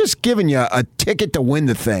 I've just given you a ticket to win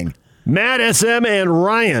the thing. Matt, SM, and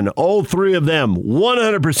Ryan, all three of them,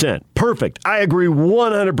 100%. Perfect. I agree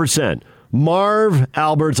 100%. Marv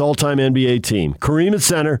Albert's all-time NBA team. Kareem at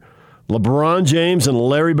center, LeBron James and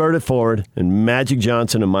Larry Bird at forward, and Magic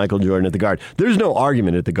Johnson and Michael Jordan at the guard. There's no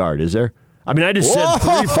argument at the guard, is there? I mean, I just said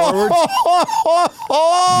three forwards.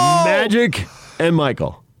 Magic and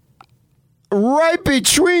Michael. Right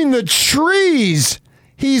between the trees,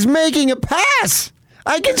 he's making a pass.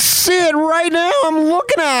 I can see it right now. I'm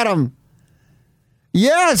looking at him.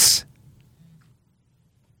 Yes.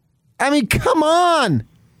 I mean, come on.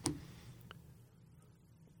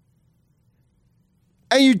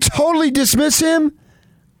 And you totally dismiss him?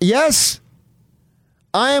 Yes.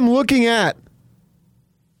 I am looking at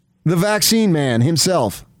the vaccine man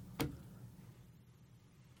himself.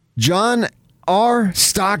 John R.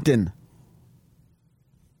 Stockton.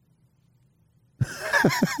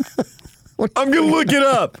 I'm going to look it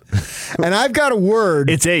up. And I've got a word.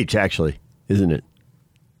 It's H, actually, isn't it?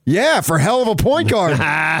 Yeah, for hell of a point guard. No,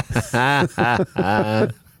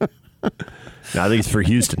 I think it's for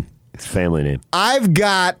Houston. It's a family name. I've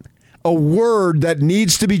got a word that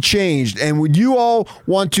needs to be changed. And when you all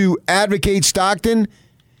want to advocate Stockton,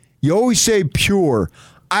 you always say pure.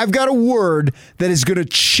 I've got a word that is going to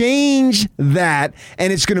change that,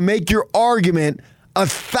 and it's going to make your argument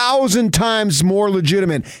 1,000 times more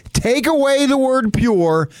legitimate. Take away the word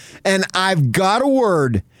pure, and I've got a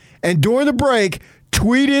word. And during the break,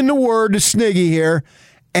 tweet in the word to Sniggy here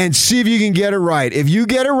and see if you can get it right. If you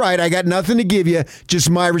get it right, I got nothing to give you, just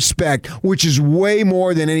my respect, which is way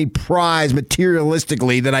more than any prize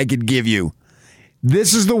materialistically that I could give you.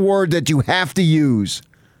 This is the word that you have to use.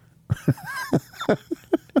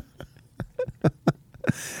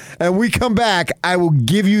 And we come back, I will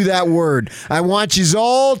give you that word. I want you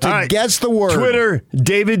all to guess the word. Twitter,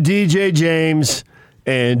 David DJ James.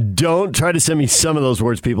 And don't try to send me some of those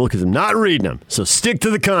words, people, because I'm not reading them. So stick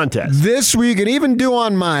to the contest. This week, and even do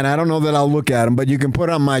on mine. I don't know that I'll look at them, but you can put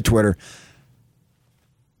on my Twitter.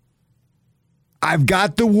 I've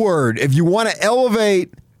got the word. If you want to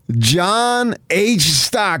elevate John H.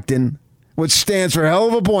 Stockton, which stands for hell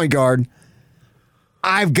of a point guard,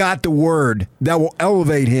 I've got the word that will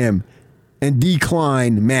elevate him and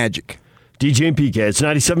decline Magic. DJ and PK, it's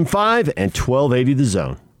 97.5 and 1280 The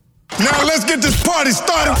Zone. Now let's get this party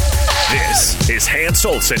started. This is Hans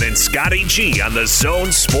Olsen and Scotty G on the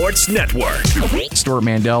Zone Sports Network. Stuart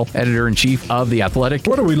Mandel, editor-in-chief of The Athletic.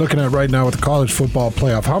 What are we looking at right now with the college football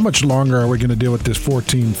playoff? How much longer are we going to deal with this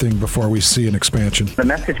 14 thing before we see an expansion? The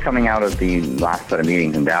message coming out of the last set of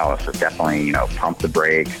meetings in Dallas was definitely, pump the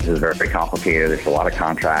brakes. This is very complicated. There's a lot of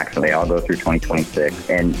contracts, and they all go through 2026,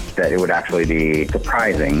 and that it would actually be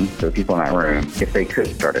surprising to the people in that room if they could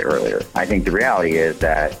start it earlier. I think the reality is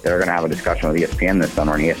that they're going to have a discussion with ESPN this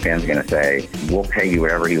summer, and ESPN's going to say, we'll pay you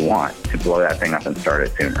whatever you want to blow that thing up and start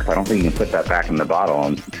it sooner. I don't think you can put that back in the bottle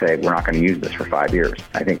and say, we're not going to use this for 5 years.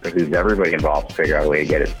 I think it behooves everybody involved to figure out a way to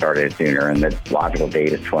get it started sooner, and the logical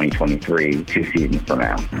date is 2023, 2 seasons from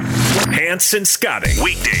now. Hans and Scotty,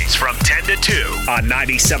 weekdays from 10 to 2 on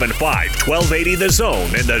 97.5, 1280 The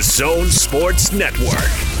Zone and the Zone Sports Network.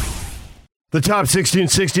 The Top 60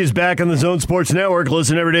 and 60 is back on the Zone Sports Network.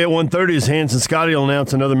 Listen every day at 1:30 as Hans and Scotty will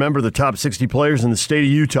announce another member of the top 60 players in the state of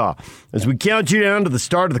Utah as we count you down to the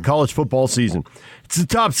start of the college football season. It's the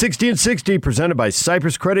Top 60 and 60 presented by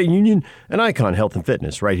Cypress Credit Union and Icon Health and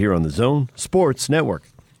Fitness right here on the Zone Sports Network.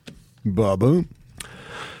 Ba-boom.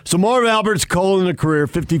 So Marv Albert's calling a career,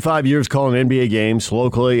 55 years calling NBA games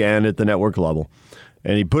locally and at the network level.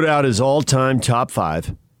 And he put out his all-time top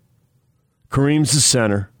 5. Kareem's the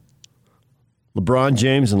center. LeBron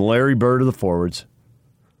James and Larry Bird are the forwards.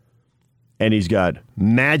 And he's got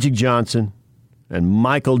Magic Johnson and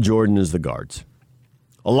Michael Jordan as the guards.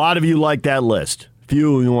 A lot of you like that list.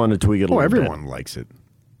 Few of you want to tweak it a little bit. Everyone likes it.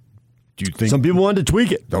 Do you think some people wanted to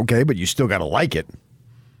tweak it? Okay, but you still got to like it.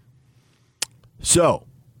 So,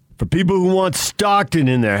 for people who want Stockton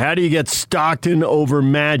in there, how do you get Stockton over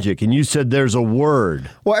Magic? And you said there's a word.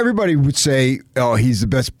 Well, everybody would say, oh, he's the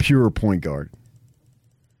best pure point guard.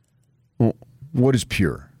 Well, what is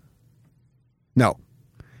pure? No.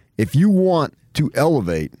 If you want to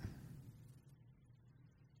elevate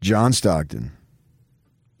John Stockton.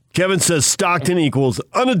 Kevin says Stockton equals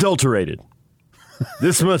unadulterated.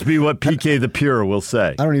 This must be what PK the Pure will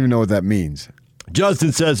say. I don't even know what that means.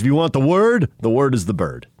 Justin says if you want the word is the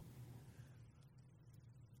bird.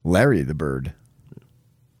 Larry the Bird.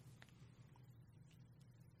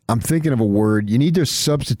 I'm thinking of a word. You need to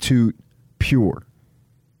substitute pure.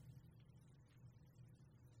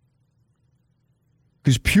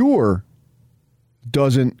 Because pure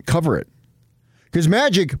doesn't cover it. Because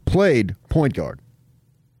Magic played point guard.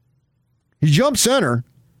 He jumped center,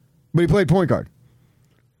 but he played point guard.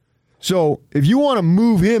 So if you want to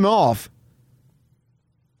move him off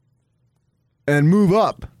and move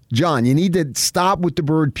up, John, you need to stop with the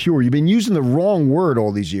word pure. You've been using the wrong word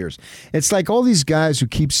all these years. It's like all these guys who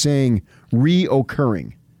keep saying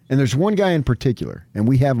reoccurring. And there's one guy in particular, and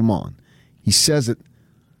we have him on. He says it.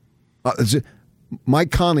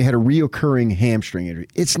 Mike Conley had a reoccurring hamstring injury.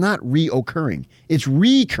 It's not reoccurring. It's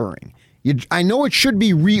recurring. I know it should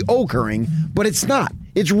be reoccurring, but it's not.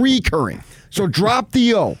 It's recurring. So drop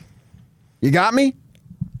the O. You got me?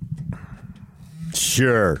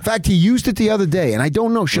 Sure. In fact, he used it the other day, and I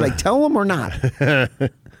don't know. Should I tell him or not?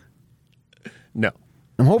 No.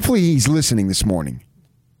 And hopefully he's listening this morning,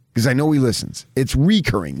 because I know he listens. It's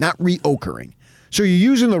recurring, not reoccurring. So you're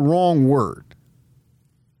using the wrong word.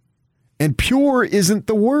 And pure isn't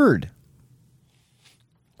the word.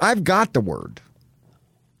 I've got the word.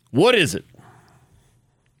 What is it?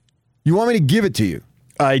 You want me to give it to you?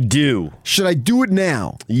 I do. Should I do it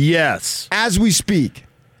now? Yes. As we speak?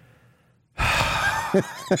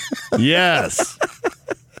 Yes.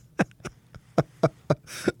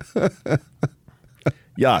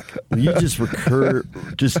 Yuck. You just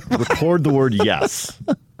record the word yes.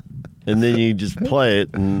 And then you just play it.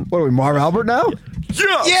 And what are we, Marv Albert now?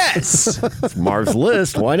 Yes. It's Marv's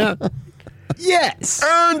list. Why not? Yes.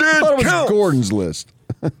 And I thought it was counts. Gordon's list.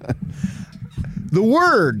 The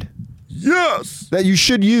word yes that you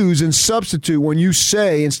should use and substitute when you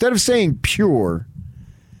say, instead of saying pure,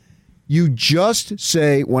 you just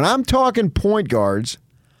say, when I'm talking point guards,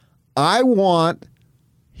 I want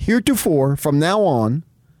heretofore, from now on,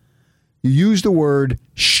 you use the word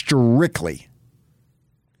strictly.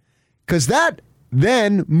 Because that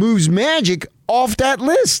then moves Magic off that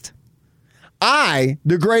list. I,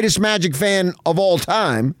 the greatest Magic fan of all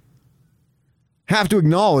time, have to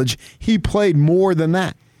acknowledge he played more than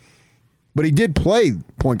that. But he did play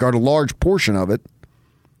point guard, a large portion of it.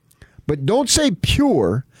 But don't say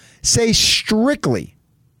pure, say strictly.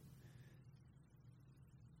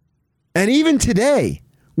 And even today,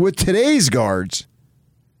 with today's guards,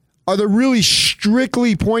 are the really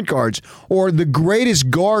strictly point guards, or the greatest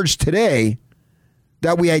guards today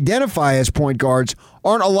that we identify as point guards,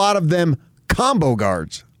 aren't a lot of them combo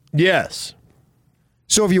guards? Yes.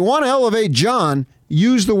 So if you want to elevate John,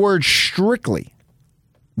 use the word strictly.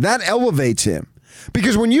 That elevates him.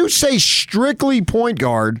 Because when you say strictly point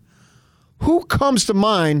guard, who comes to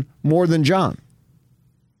mind more than John?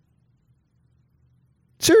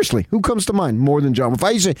 Seriously, who comes to mind more than John? If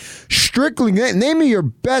I say strictly, name me your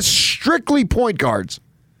best strictly point guards.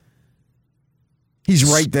 He's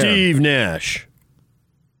right there. Steve Nash.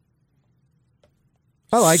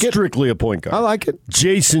 I like it. Strictly a point guard. I like it.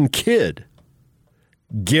 Jason Kidd.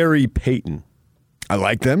 Gary Payton. I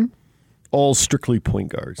like them. All strictly point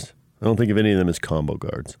guards. I don't think of any of them as combo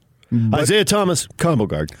guards. But, Isaiah Thomas, combo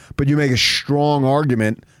guard. But you make a strong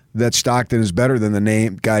argument that Stockton is better than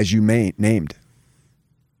the guys you named.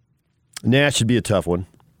 Nash should be a tough one.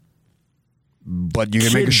 But you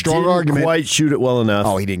can make a strong argument. Quite shoot it well enough.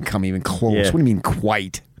 Oh, he didn't come even close. Yeah. What do you mean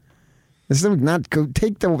quite? That's not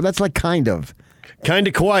that's like kind of. Kind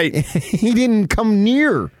of quite. He didn't come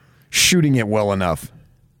near shooting it well enough.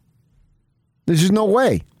 There's just no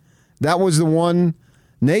way. That was the one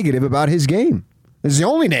negative about his game. It's the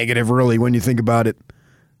only negative, really, when you think about it.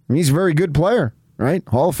 I mean, he's a very good player, right?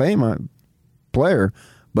 Hall of Fame player,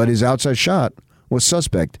 but his outside shot was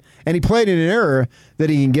suspect. And he played in an era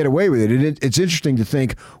that he can get away with it. And it's interesting to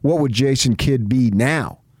think, what would Jason Kidd be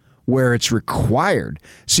now, where it's required?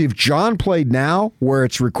 See, if John played now, where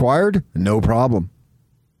it's required, no problem.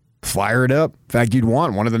 Fire it up. In fact, you'd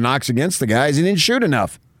want one of the knocks against the guys. He didn't shoot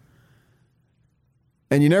enough.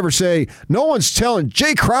 And you never say, no one's telling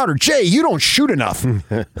Jay Crowder, Jay, you don't shoot enough.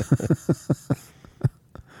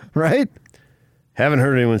 Right? Haven't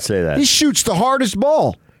heard anyone say that. He shoots the hardest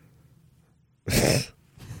ball.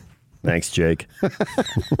 Thanks, Jake.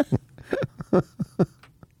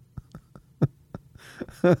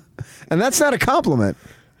 And that's not a compliment.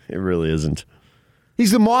 It really isn't.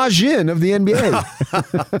 He's the Ma Jin of the NBA.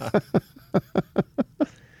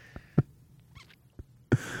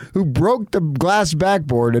 Who broke the glass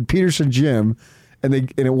backboard at Peterson Gym, and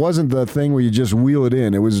it wasn't the thing where you just wheel it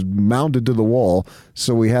in. It was mounted to the wall,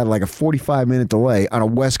 so we had like a 45-minute delay on a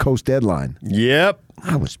West Coast deadline. Yep.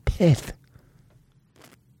 I was pissed.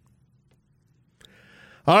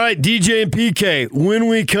 All right, DJ and PK, when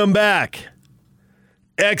we come back,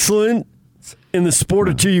 excellent in the sport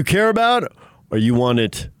or two you care about, or you want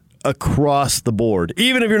it across the board,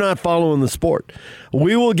 even if you're not following the sport.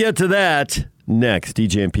 We will get to that next.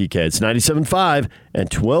 DJ and PK. It's 97.5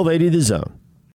 and 1280 The Zone.